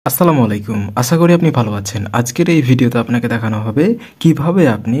আসসালামু আলাইকুম। আশা করি আপনি ভালো আছেন। আজকের এই ভিডিওতে আপনাকে দেখানো হবে কিভাবে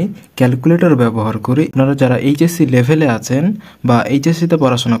আপনি ক্যালকুলেটর ব্যবহার করে আপনারা যারা এইচএসসি লেভেলে আছেন বা এইচএসসিতে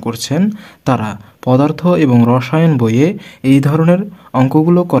পড়াশোনা করছেন তারা পদার্থ এবং রসায়ন বইয়ে এই ধরনের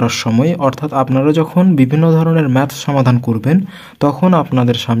অঙ্কগুলো করার সময় অর্থাৎ আপনারা যখন বিভিন্ন ধরনের ম্যাথ সমাধান করবেন তখন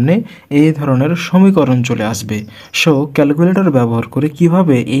আপনাদের সামনে এই ধরনের সমীকরণ চলে আসবে। সো ক্যালকুলেটর ব্যবহার করে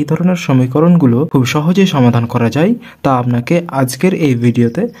কিভাবে এই ধরনের সমীকরণগুলো খুব সহজেই সমাধান করা যায় তা আপনাকে আজকের এই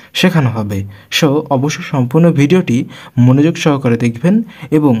ভিডিওতে শেখানো হবে। সো অবশ্যই সম্পূর্ণ ভিডিওটি মনোযোগ সহকারে দেখবেন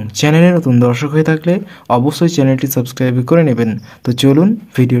এবং চ্যানেলে নতুন দর্শক হয়ে থাকলে অবশ্যই চ্যানেলটি সাবস্ক্রাইব করে নেবেন। তো চলুন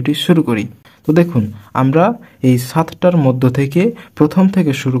ভিডিওটি শুরু করি। তো দেখুন, আমরা এই 7টার মধ্য থেকে প্রথম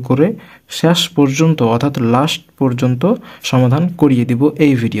থেকে শুরু করে শেষ পর্যন্ত অর্থাৎ লাস্ট পর্যন্ত সমাধান করিয়ে দিব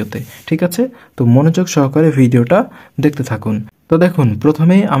এই ভিডিওতে। ঠিক আছে, তো মনোযোগ সহকারে ভিডিওটা দেখতে থাকুন। তো দেখুন,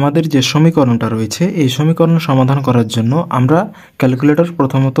 প্রথমেই আমাদের যে সমীকরণটা রয়েছে এই সমীকরণ সমাধান করার জন্য আমরা ক্যালকুলেটর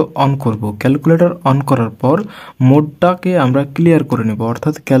প্রথমত অন করব। ক্যালকুলেটর অন করার পর মোডটাকে আমরা ক্লিয়ার করে নেব,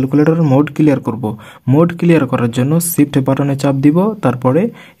 অর্থাৎ ক্যালকুলেটর মোড ক্লিয়ার করব। মোড ক্লিয়ার করার জন্য শিফট বাটনে চাপ দিব, তারপরে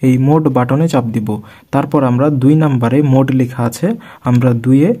এই মোড বাটনে চাপ দিব। তারপর আমরা 2 নাম্বারে মোড লেখা আছে, আমরা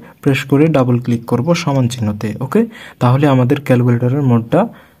 2-এ প্রেস করে ডাবল ক্লিক করব সমান চিহ্নতে। ওকে, তাহলে আমাদের ক্যালকুলেটরের মোডটা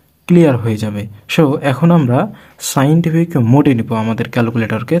ক্লিয়ার হয়ে যাবে। সো এখন আমরা সায়েন্টিফিক মোডে নিব আমাদের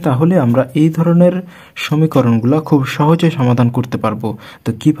ক্যালকুলেটরকে, তাহলে আমরা এই ধরনের সমীকরণগুলো খুব সহজে সমাধান করতে পারবো। তো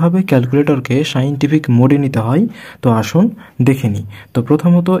কিভাবে ক্যালকুলেটরকে সায়েন্টিফিক মোডে নিতে হয় তো আসুন দেখে নিই। তো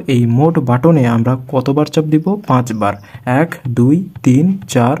প্রথমত এই মোড বাটনে আমরা কতবার চাপ দিব? 5 বার। 1 2 3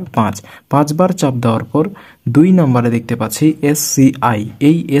 4 5 5 বার চাপ দেওয়ার পর 2 নম্বরে দেখতে পাচ্ছি SCI।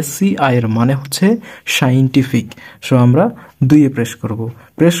 এই SCI এর মানে হচ্ছে সায়েন্টিফিক। সো আমরা 2-এ প্রেস করব।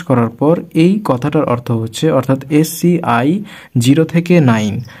 প্রেস করার পর এই কথাটার অর্থ হচ্ছে অর্থাৎ SCI 0 থেকে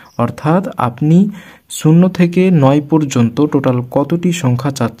 9, অর্থাৎ আপনি 0 থেকে 9 পর্যন্ত টোটাল কতটি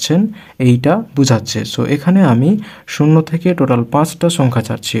সংখ্যা চাচ্ছেন এইটা বোঝাচ্ছে। সো এখানে আমি 0 থেকে টোটাল 5টা সংখ্যা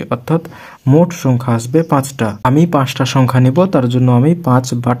চাচ্ছি, অর্থাৎ মোট সংখ্যা আসবে 5টা। আমি 5টা সংখ্যা নেব, তার জন্য আমি 5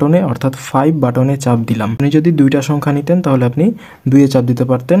 বাটনে অর্থাৎ 5 বাটনে চাপ দিলাম। আপনি যদি 2টা সংখ্যা নিতেন তাহলে আপনি 2-এ চাপ দিতে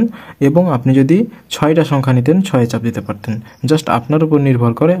পারতেন, এবং আপনি যদি 6টা সংখ্যা নিতেন 6-এ চাপ দিতে পারতেন। জাস্ট আপনার উপর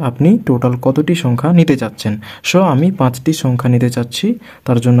নির্ভর করে আপনি টোটাল কতটি সংখ্যা নিতে চাচ্ছেন। সো আমি 5টি সংখ্যা নিতে চাচ্ছি,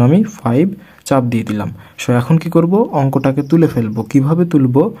 তার জন্য আমি 5 চাপ দিয়ে দিলাম। সো এখন কি করব? অঙ্কটাকে তুলে ফেলবো। কিভাবে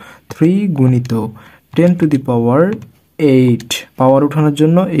তুলব? 3 গুণিত 10 টু দি পাওয়ার 8। পাওয়ার উঠানোর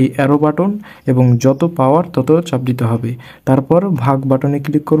জন্য এই অ্যারো বাটন এবং যত পাওয়ার তত চাপ দিতে হবে। তারপর ভাগ বাটনে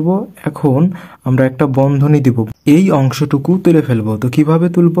ক্লিক করব। এখন আমরা একটা বন্ধনী দিব, এই অংশটুকু তুলে ফেলবো। তো কিভাবে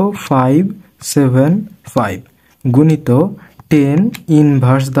তুলব? 5 7 5 গুণিত 10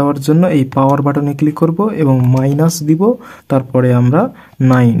 ইনভার্স দেওয়ার জন্য এই পাওয়ার বাটনে ক্লিক করব এবং মাইনাস দিব, তারপরে আমরা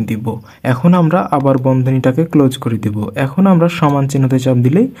 9 দিব। এখন আমরা আবার বন্ধনীটাকে ক্লোজ করে দিব। এখন আমরা সমান চিহ্নতে চাপ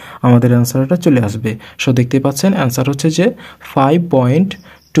দিলেই আমাদের অ্যান্সারটা চলে আসবে। সো দেখতে পাচ্ছেন অ্যান্সার হচ্ছে যে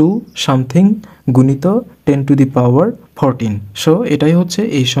 5.2 সামথিং গুণিত 10 টু দি পাওয়ার 14। সো এটাই হচ্ছে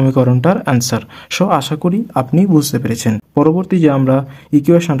এই সমীকরণটার অ্যান্সার। সো আশা করি আপনি বুঝতে পেরেছেন। পরবর্তী যে আমরা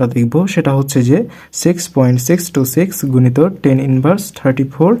ইকুয়েশনটা দেখব সেটা হচ্ছে যে 6.626 গুণিত 10 ইনভার্স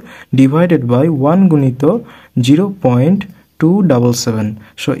 34 ডিভাইডেড বাই 1 গুণিত 0.277।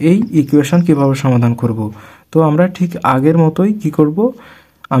 সো এই ইকুয়েশন কিভাবে সমাধান করব? তো আমরা ঠিক আগের মতোই কি করব?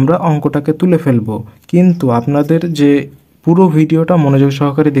 আমরা অঙ্কটাকে তুলে ফেলব, কিন্তু আপনাদের যে পুরো ভিডিওটা মনোযোগ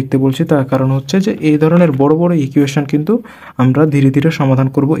সহকারে দেখতে বলছি তার কারণ হচ্ছে যে এই ধরনের বড় বড় ইকুয়েশন কিন্তু আমরা ধীরে ধীরে সমাধান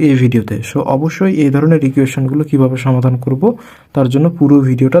করব এই ভিডিওতে। সো অবশ্যই এই ধরনের ইকুয়েশনগুলো কিভাবে সমাধান করব তার জন্য পুরো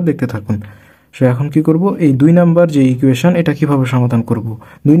ভিডিওটা দেখতে থাকুন। সো এখন কি করব? এই 2 নাম্বার যে ইকুয়েশন এটা কিভাবে সমাধান করব?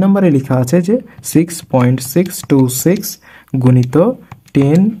 2 নম্বরে লেখা আছে যে 6.626 গুণিত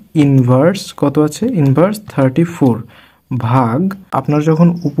 10 ইনভার্স কত আছে? ইনভার্স 34 ভাগ, আপনার যখন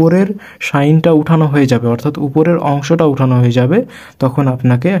উপরের সাইনটা উঠানো হয়ে যাবে অর্থাৎ উপরের অংশটা উঠানো হয়ে যাবে তখন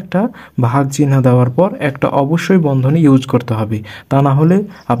আপনাকে একটা ভাগ চিহ্ন দেওয়ার পর একটা অবশ্যই বন্ধনী ইউজ করতে হবে, তা না হলে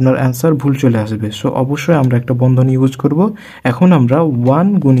আপনার অ্যান্সার ভুল চলে আসবে। সো অবশ্যই আমরা একটা বন্ধনী ইউজ করব। এখন আমরা 1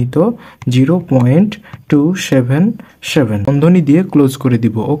 গুণিত 0.277 বন্ধনী দিয়ে ক্লোজ করে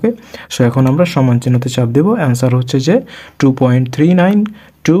দিব। ওকে, সো এখন আমরা সমান চিহ্নতে চাপ দেব। অ্যান্সার হচ্ছে যে 2.39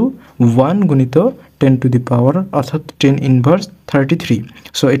 1 গুণিত 10 টু দি পাওয়ার অর্থাৎ 10 ইনভার্স 33।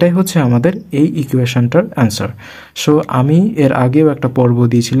 সো এটাই হচ্ছে আমাদের এই ইকুয়েশনটার অ্যান্সার। সো আমি এর আগেও একটা পর্ব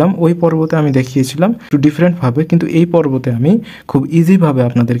দিয়েছিলাম, ওই পর্বতে আমি দেখিয়েছিলাম একটু ডিফারেন্টভাবে, কিন্তু এই পর্বতে আমি খুব ইজিভাবে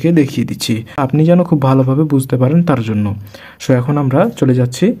আপনাদেরকে দেখিয়ে দিচ্ছি, আপনি যেন খুব ভালোভাবে বুঝতে পারেন তার জন্য। সো এখন আমরা চলে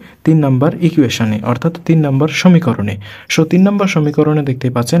যাচ্ছি 3 নাম্বার ইকুয়েশনে অর্থাৎ 3 নাম্বার সমীকরণে। সো 3 নাম্বার সমীকরণে দেখতে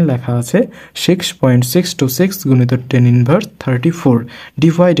পাচ্ছেন লেখা আছে 6.626 গুণিত 10 ইনভার্স 34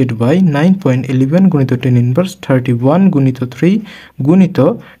 ডিভাইডেড বাই 9.11 গুণিত 10 ইনভার্স 31 গুণিত 3 গুণিত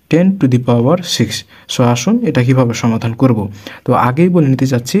 10 টু দি পাওয়ার 6। সো আসুন এটা কিভাবে সমাধান করব। তো আগেই বলে নিতে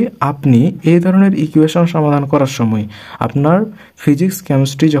চাচ্ছি, আপনি এই ধরনের ইকুয়েশন সমাধান করার সময় আপনার ফিজিক্স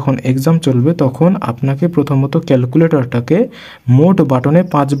কেমিস্ট্রি যখন এক্সাম চলবে তখন আপনাকে প্রথমত ক্যালকুলেটরটাকে মোড বাটনে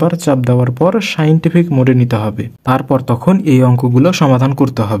 5 বার চাপ দেওয়ার পর সায়েন্টিফিক মোডে নিতে হবে, তারপর তখন এই অঙ্কগুলো সমাধান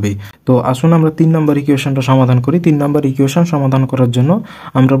করতে হবে। তো আসুন আমরা 3 নম্বর ইকুয়েশনটা সমাধান করি। 3 নম্বর ইকুয়েশন সমাধান করার জন্য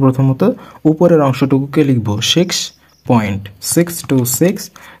আমরা প্রথমত উপরের অংশটুকুকে লিখব 6.626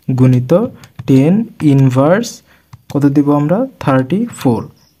 গুণিত 10 ইনভার্স কত দিব আমরা 34।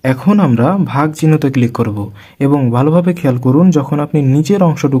 এখন আমরা ভাগ চিহ্নতে ক্লিক করব এবং ভালোভাবে খেয়াল করুন, যখন আপনি নিচের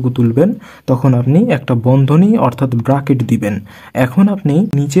অংশটুকু তুলবেন তখন আপনি একটা বন্ধনী অর্থাৎ ব্র্যাকেট দিবেন। এখন আপনি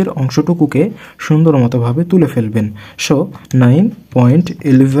নিচের অংশটুকুকে সুন্দর মতোভাবে তুলে ফেলবেন। সো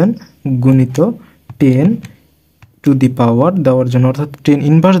 9.11 গুণিত 10 টু দি পাওয়ার দেওয়ার জন্য অর্থাৎ 10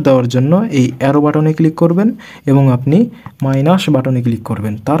 ইনভার্স দেওয়ার জন্য এই অ্যারো বাটনে ক্লিক করবেন এবং আপনি মাইনাস বাটনে ক্লিক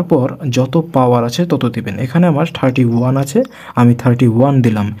করবেন। তারপর যত পাওয়ার আছে তত দিবেন। এখানে আমার 31 আছে, আমি 31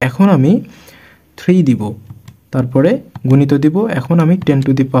 দিলাম। এখন আমি 3 দিব, তারপরে গুণিত দিব। এখন আমি 10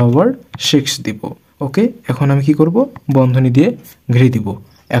 টু দি পাওয়ার 6 দিব। ওকে, এখন আমি কি করব, বন্ধনী দিয়ে ঘিরে দিব।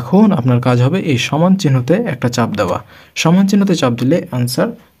 এখন আপনার কাজ হবে এই সমান চিহ্নতে একটা চাপ দেওয়া। সমান চিহ্নতে চাপ দিলে অ্যান্সার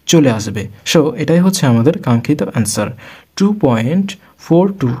চলে আসবে। সো এটাই হচ্ছে আমাদের কাঙ্ক্ষিত অ্যান্সার,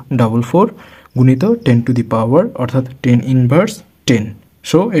 2.4244 গুণিত 10 টু দি পাওয়ার অর্থাৎ 10 ইনভার্স 10।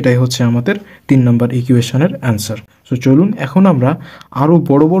 সো এটাই হচ্ছে আমাদের 3 নম্বর ইকুয়েশনের অ্যান্সার। সো চলুন এখন আমরা আরও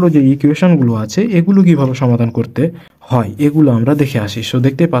বড় বড় যে ইকুয়েশনগুলো আছে এগুলো কিভাবে সমাধান করতে হয় এগুলো আমরা দেখে আসি। সো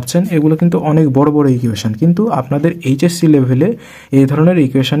দেখতে পাচ্ছেন এগুলো কিন্তু অনেক বড় বড় ইকুয়েশন, কিন্তু আপনাদের এইচএসসি লেভেলে এই ধরনের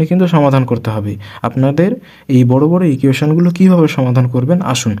ইকুয়েশনই কিন্তু সমাধান করতে হবে। আপনাদের এই বড় বড় ইকুয়েশনগুলো কিভাবে সমাধান করবেন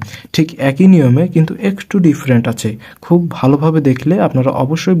আসুন, ঠিক একই নিয়মে কিন্তু একটু ডিফারেন্ট আছে। খুব ভালোভাবে দেখলে আপনারা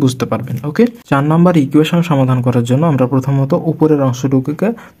অবশ্যই বুঝতে পারবেন। ওকে, 4 নম্বর ইকুয়েশন সমাধান করার জন্য আমরা প্রথমত উপরের অংশটুকুকে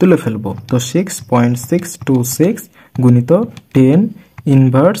তুলে ফেলবো। তো 6.626 গুণিত 10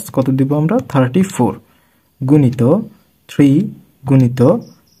 ইনভার্স কত দিব আমরা 34 গুণিত 3 গুণিত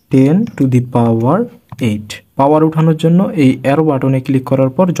 10 টু দি পাওয়ার 8। পাওয়ার উঠানোর জন্য এই অ্যারো বাটনে ক্লিক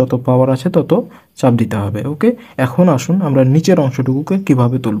করার পর যত পাওয়ার আছে তত চাপ দিতে হবে। ওকে, এখন আসুন আমরা নিচের অংশটুকুকে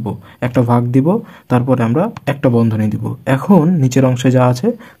কিভাবে তুলব। একটা ভাগ দিব, তারপরে আমরা একটা বন্ধনী দিব। এখন নিচের অংশে যা আছে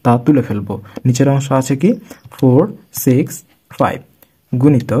তা তুলে ফেলবো। নিচের অংশ আছে কি 4 6 5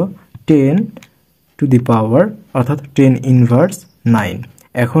 গুণিত 10 টু দি পাওয়ার অর্থাৎ 10 ইনভার্স 9।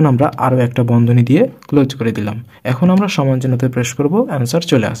 এখন আমরা আরও একটা বন্ধনী দিয়ে ক্লোজ করে দিলাম। এখন আমরা সমান চিহ্নতে প্রেস করব, অ্যান্সার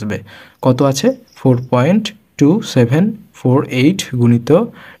চলে আসবে। কত আছে 4.2748 গুণিত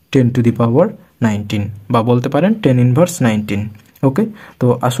 10 টু দি পাওয়ার 19 বা বলতে পারেন 10 ইনভার্স 19। ওকে, তো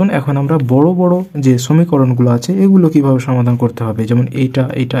আসুন এখন আমরা বড় বড় যে সমীকরণগুলো আছে এগুলো কিভাবে সমাধান করতে হবে, যেমন এইটা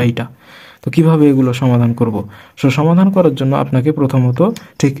এইটা এইটা। তো কিভাবে এগুলো সমাধান করব। সো সমাধান করার জন্য আপনাকে প্রথমত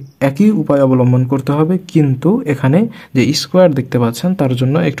ঠিক একই উপায় অবলম্বন করতে হবে, কিন্তু এখানে যে স্কোয়ার দেখতে পাচ্ছেন তার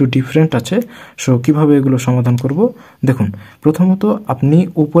জন্য একটু ডিফারেন্ট আছে। সো কিভাবে এগুলো সমাধান করব দেখুন, প্রথমত আপনি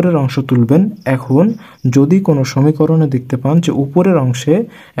উপরের অংশ তুলবেন। এখন যদি কোনো সমীকরণে দেখতে পান যে উপরের অংশে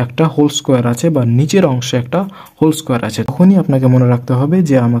একটা হোল স্কোয়ার আছে বা নিচের অংশে একটা হোল স্কোয়ার আছে, তখনই আপনাকে মনে রাখতে হবে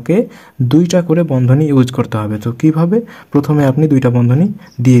যে আমাকে 2টা করে বন্ধনী ইউজ করতে হবে। তো কিভাবে, প্রথমে আপনি 2টা বন্ধনী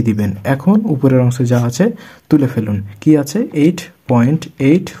দিয়ে দিবেন। এখন উপরের অংশে যা আছে তুলে ফেলুন। কি আছে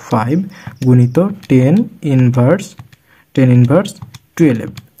 8.85 গুণিত 10 ইনভার্স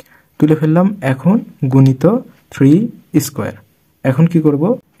 12 তুলে ফেললাম। এখন গুণিত 3 স্কোয়ার। এখন কি করব,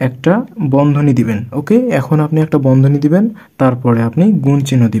 একটা বন্ধনী দিবেন। ওকে, এখন আপনি একটা বন্ধনী দিবেন, তারপরে আপনি গুণ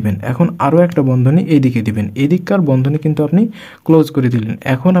চিহ্ন দিবেন। এখন আরও একটা বন্ধনী এইদিকে দিবেন। এই দিককার বন্ধনী কিন্তু আপনি ক্লোজ করে দিলেন।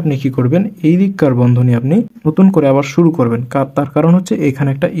 এখন আপনি কি করবেন, এই দিককার বন্ধনী আপনি নতুন করে আবার শুরু করবেন। তার কারণ হচ্ছে এখানে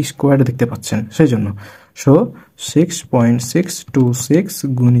একটা স্কোয়ার দেখতে পাচ্ছেন, সেই জন্য। সো 6.626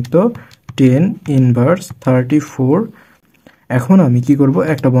 গুণিত 10 ইনভার্স 34। এখন আমি কি করব,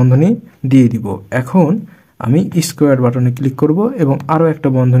 একটা বন্ধনী দিয়ে দিব। এখন আমি স্কোয়ার বাটনে ক্লিক করব এবং আরও একটা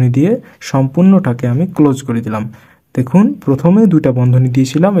বন্ধনী দিয়ে সম্পূর্ণটাকে আমি ক্লোজ করে দিলাম। দেখুন, প্রথমে 2টা বন্ধনী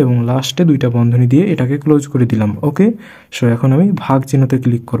দিয়েছিলাম এবং লাস্টে 2টা বন্ধনী দিয়ে এটাকে ক্লোজ করে দিলাম। ওকে, সো এখন আমি ভাগ চিহ্নতে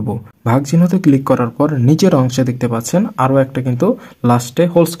ক্লিক করব। ভাগ চিহ্নতে ক্লিক করার পর নিচের অংশে দেখতে পাচ্ছেন আরও একটা কিন্তু লাস্টে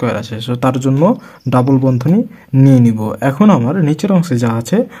হোল স্কোয়ার আছে। সো তার জন্য ডাবল বন্ধনী নিয়ে নিব। এখন আমার নিচের অংশে যা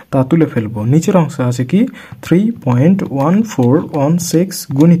আছে তা তুলে ফেলবো। নিচের অংশে আছে কি 3.1416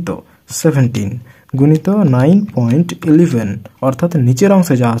 গুণিত 17 গুণিত 9.11 অর্থাৎ নিচের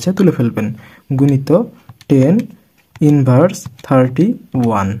অংশে যা আছে তুলে ফেলবেন, গুণিত 10 ইনভার্স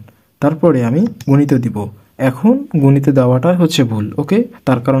 31। তারপরে আমি গণিত দিব। এখন গণিতে দেওয়াটা হচ্ছে ভুল। ওকে,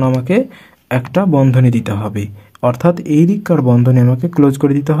 তার কারণ আমাকে একটা বন্ধনী দিতে হবে, অর্থাৎ এই দিককার বন্ধনী আমাকে ক্লোজ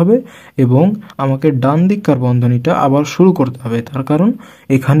করে দিতে হবে এবং আমাকে ডান দিককার বন্ধনীটা আবার শুরু করতে হবে। তার কারণ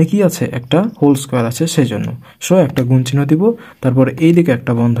এখানে কি আছে, একটা হোল স্কোয়ার আছে সেজন্য। সো একটা গুণ চিহ্ন দিব, তারপর এই দিকে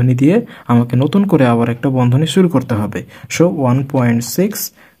একটা বন্ধনী দিয়ে আমাকে নতুন করে আবার একটা বন্ধনী শুরু করতে হবে। সো 1.6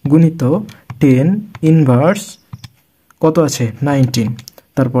 গুণিত 10 ইনভার্স কত আছে 19।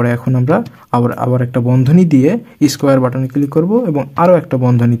 তারপরে এখন আমরা আবার একটা বন্ধনী দিয়ে স্কোয়ার বাটনে ক্লিক করব এবং আরও একটা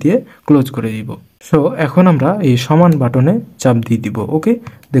বন্ধনী দিয়ে ক্লোজ করে দিব। সো এখন আমরা এই সমান বাটনে চাপ দিয়ে দিব। ওকে,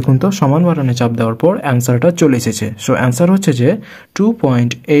 দেখুন তো সমান বাটনে চাপ দেওয়ার পর অ্যান্সারটা চলে এসেছে। সো অ্যান্সার হচ্ছে যে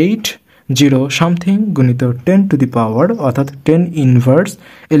 2.80 সামথিং গুণিত 10 টু দি পাওয়ার অর্থাৎ 10 ইনভার্স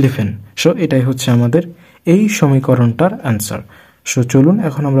 11। সো এটাই হচ্ছে আমাদের এই সমীকরণটার অ্যান্সার। সো চলুন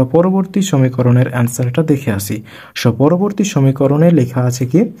এখন আমরা পরবর্তী সমীকরণের অ্যান্সারটা দেখে আসি। সো পরবর্তী সমীকরণে লেখা আছে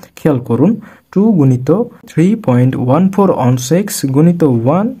কি, খেয়াল করুন, 2 গুণিত 3.1416 গুণিত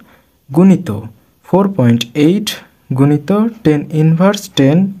 1 গুণিত 4.8 গুণিত 10 inverse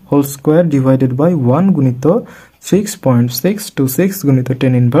 10 whole square divided by 1 গুণিত 6.626 গুণিত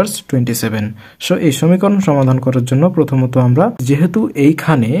 10 ইনভার্স 27। সো এই সমীকরণ সমাধান করার জন্য প্রথমত আমরা, যেহেতু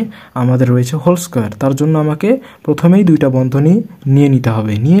এইখানে আমাদের রয়েছে হোল স্কোয়ার, তার জন্য আমাকে প্রথমেই দুইটা বন্ধনী নিয়ে নিতে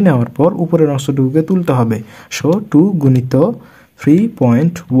হবে। নিয়ে নেওয়ার পর উপরের অংশটুকুকে তুলতে হবে। সো 2 গুণিত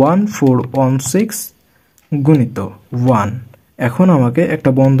 3.1416 গুণিত 1, এখন আমাকে একটা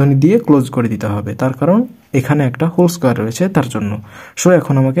বন্ধনী দিয়ে ক্লোজ করে দিতে হবে, তার কারণ এখানে একটা হোল স্কোয়ার রয়েছে তার জন্য। সো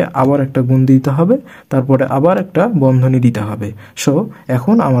এখন আমাকে আবার একটা গুণ দিতে হবে, তারপরে আবার একটা বন্ধনী দিতে হবে। সো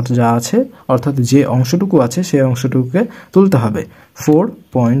এখন আমার যা আছে অর্থাৎ যে অংশটুকু আছে সেই অংশটুকুকে তুলতে হবে।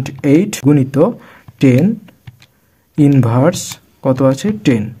 4.8 গুণিত 10 ইনভার্স কত আছে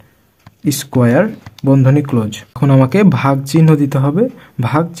 10 স্কোয়ার বন্ধনী ক্লোজ। এখন আমাকে ভাগ চিহ্ন দিতে হবে।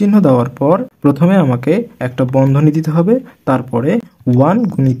 ভাগ চিহ্ন দেওয়ার পর প্রথমে আমাকে একটা বন্ধনী দিতে হবে, তারপরে 1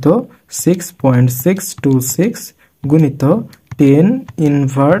 গুণিত 6.626 গুণিত 10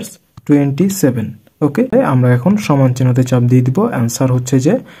 ইনভার্স 27। ওকে, আমরা এখন সমান চিহ্নতে চাপ দিয়ে দিব। অ্যান্সার হচ্ছে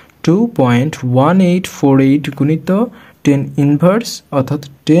যে 2.1848 গুণিত 10 ইনভার্স অর্থাৎ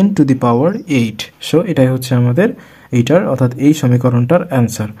 10 টু দি পাওয়ার 8। সো এটাই হচ্ছে আমাদের এইটার অর্থাৎ এই সমীকরণটার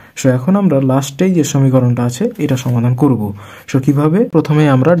অ্যান্সার। সো এখন আমরা লাস্টেই যে সমীকরণটা আছে এটা সমাধান করব। সো কিভাবে, প্রথমে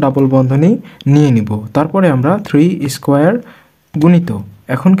আমরা ডাবল বন্ধনী নিয়ে নিব, তারপরে আমরা 3 স্কোয়ার গুণিত,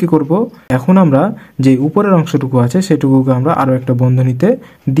 এখন কি করব, এখন আমরা যে উপরের অংশটুকু আছে সেটুকুকে আমরা আরও একটা বন্ধনীতে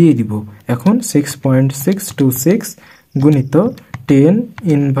দিয়ে দিব। এখন 6.626 গুণিত 10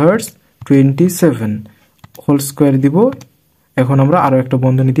 ইনভার্স 27 হোল স্কোয়ার দিব। এখন আমরা আরও একটা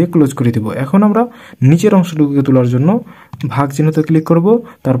বন্ধনী দিয়ে ক্লোজ করে দিব। এখন আমরা নিচের অংশটুকুকে তোলার জন্য ভাগ চিহ্নতে ক্লিক করব,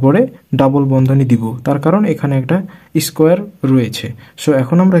 তারপরে ডাবল বন্ধনী দিব, তার কারণ এখানে একটা স্কোয়ার রয়েছে। সো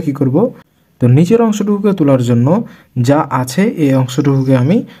এখন আমরা কি করব, তো নিচের অংশটুকুকে তোলার জন্য যা আছে এই অংশটুকুকে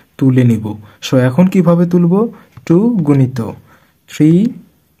আমি তুলে নিব। সো এখন কিভাবে তুলব, 2 গুণিত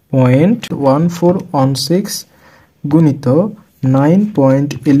 3.1416 গুণিত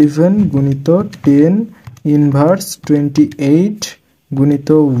 9.11 গুণিত 10 ইনভার্স 28 গুণিত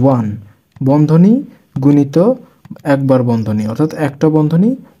 1 বন্ধনী গুণিত একবার বন্ধনী অর্থাৎ একটা বন্ধনী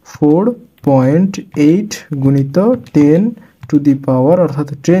 4.8 গুণিত 10 টু দি পাওয়ার অর্থাৎ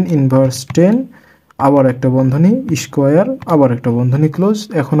 10 ইনভার্স 10 আবার একটা বন্ধনী স্কোয়ার আবার একটা বন্ধনী ক্লোজ।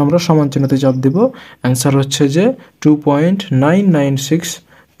 এখন আমরা সমান চিহ্নতে চাপ দেব। অ্যান্সার হচ্ছে যে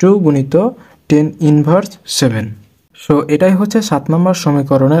 2.9962 গুণিত 10 ইনভার্স 7। সো এটাই হচ্ছে 7 নম্বর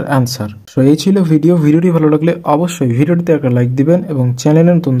সমীকরণের অ্যান্সার। সো এই ছিল ভিডিওটি ভালো লাগলে অবশ্যই ভিডিওটিতে একটা লাইক দিবেন এবং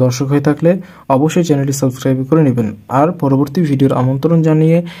চ্যানেলে নতুন দর্শক হয়ে থাকলে অবশ্যই চ্যানেলটি সাবস্ক্রাইব করে নেবেন। আর পরবর্তী ভিডিওর আমন্ত্রণ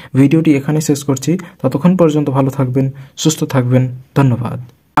জানিয়ে ভিডিওটি এখানে শেষ করছি। ততক্ষণ পর্যন্ত ভালো থাকবেন, সুস্থ থাকবেন, ধন্যবাদ।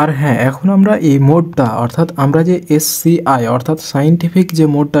 আর হ্যাঁ, এখন আমরা এই মোডটা অর্থাৎ আমরা যে SCI অর্থাৎ সায়েন্টিফিক যে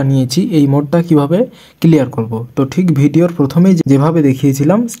মোডটা নিয়েছি এই মোডটা কিভাবে ক্লিয়ার করব, তো ঠিক ভিডিওর প্রথমেই যেভাবে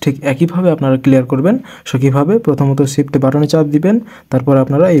দেখিয়েছিলাম ঠিক একইভাবে আপনারা ক্লিয়ার করবেন। সো কীভাবে, প্রথমত শিফট বাটনে চাপ দিবেন, তারপর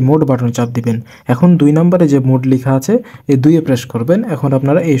আপনারা এই মোড বাটনে চাপ দিবেন। এখন 2 নম্বরে যে মোড লেখা আছে এই 2-এ প্রেস করবেন। এখন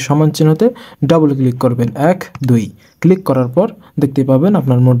আপনারা এই সমান চিহ্নতে ডাবল ক্লিক করবেন, 1 2 ক্লিক করার পর দেখতে পাবেন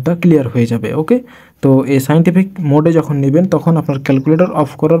আপনার মোডটা ক্লিয়ার হয়ে যাবে। ওকে, তো এই সায়েন্টিফিক মোডে যখন নেবেন তখন আপনার ক্যালকুলেটর অফ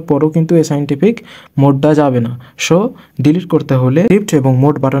করার পরও কিন্তু এই সায়েন্টিফিক মোডটা যাবে না। সো ডিলিট করতে হলে শিফট এবং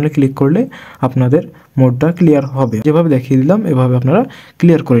মোড বাটনে ক্লিক করলে আপনাদের মোডটা ক্লিয়ার হবে। যেভাবে দেখিয়ে দিলাম এভাবে আপনারা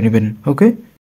ক্লিয়ার করে নেবেন। ওকে।